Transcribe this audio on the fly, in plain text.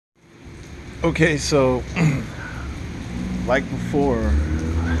Okay, so like before,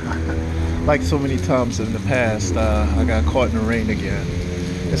 like so many times in the past, I got caught in the rain again.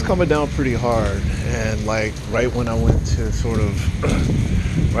 It's coming down pretty hard, and like right when I went to sort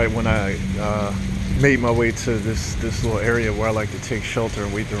of, right when I made my way to this little area where I like to take shelter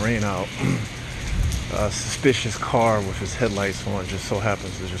and wait the rain out, a suspicious car with his headlights on just so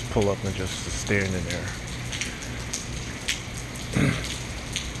happens to just pull up and just is standing there.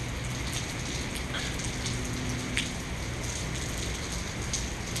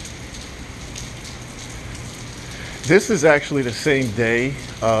 This is actually the same day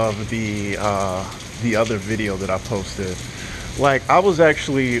of the other video that I posted. Like I was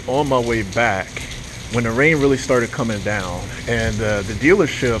actually on my way back when the rain really started coming down, and the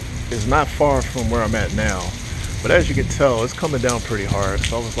dealership is not far from where I'm at now. But as you can tell, it's coming down pretty hard.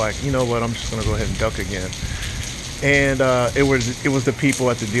 So I was like, you know what? I'm just gonna go ahead and duck again. And it was the people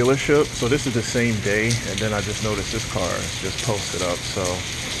at the dealership. So this is the same day, and then I just noticed this car is just posted up. So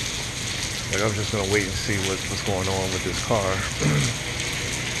like I'm just gonna wait and see what's going on with this car.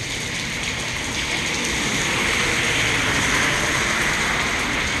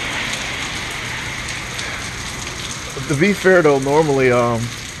 To be fair though, normally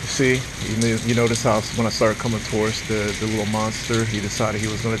see you notice how when I started coming towards the little monster, he decided he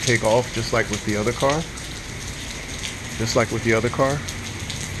was gonna take off just like with the other car. Just like with the other car.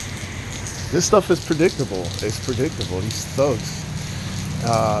 This stuff is predictable. It's predictable. These thugs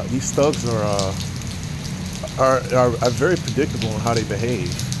are very predictable in how they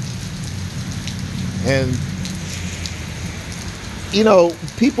behave. And you know,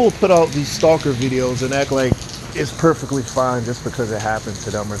 people put out these stalker videos and act like it's perfectly fine just because it happened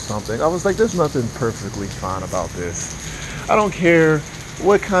to them or something. I was like, there's nothing perfectly fine about this. I don't care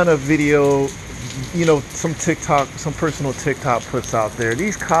what kind of video, you know, some personal TikTok puts out there.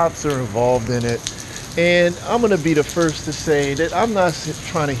 These cops are involved in it. And I'm going to be the first to say that I'm not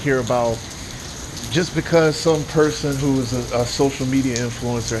trying to hear about just because some person who's a social media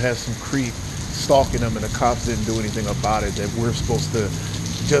influencer has some creep stalking them and the cops didn't do anything about it, that we're supposed to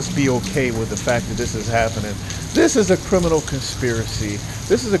just be okay with the fact that this is happening. This is a criminal conspiracy.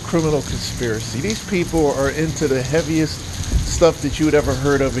 This is a criminal conspiracy. These people are into the heaviest stuff that you would ever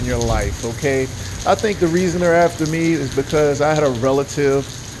heard of in your life, okay? I think the reason they're after me is because I had a relative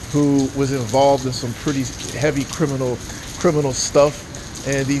who was involved in some pretty heavy criminal stuff,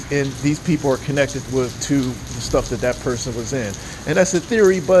 and these people are connected to the stuff that person was in. And that's a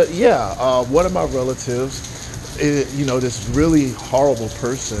theory, but yeah, one of my relatives, you know, this really horrible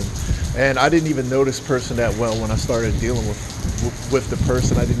person, and I didn't even know this person that well when I started dealing with the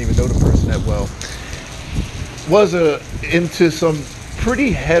person. I didn't even know the person that well. Was into some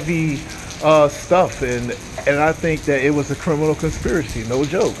pretty heavy stuff, and I think that it was a criminal conspiracy. No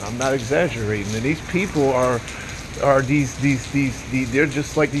joke. I'm not exaggerating. And these people are these they're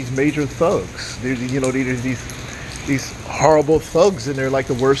just like these major thugs. They're, you know, these horrible thugs, and they're like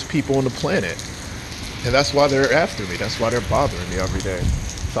the worst people on the planet. And that's why they're after me. That's why they're bothering me every day.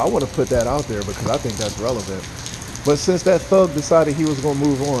 So I want to put that out there because I think that's relevant. But since that thug decided he was going to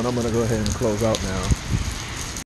move on, I'm going to go ahead and close out now.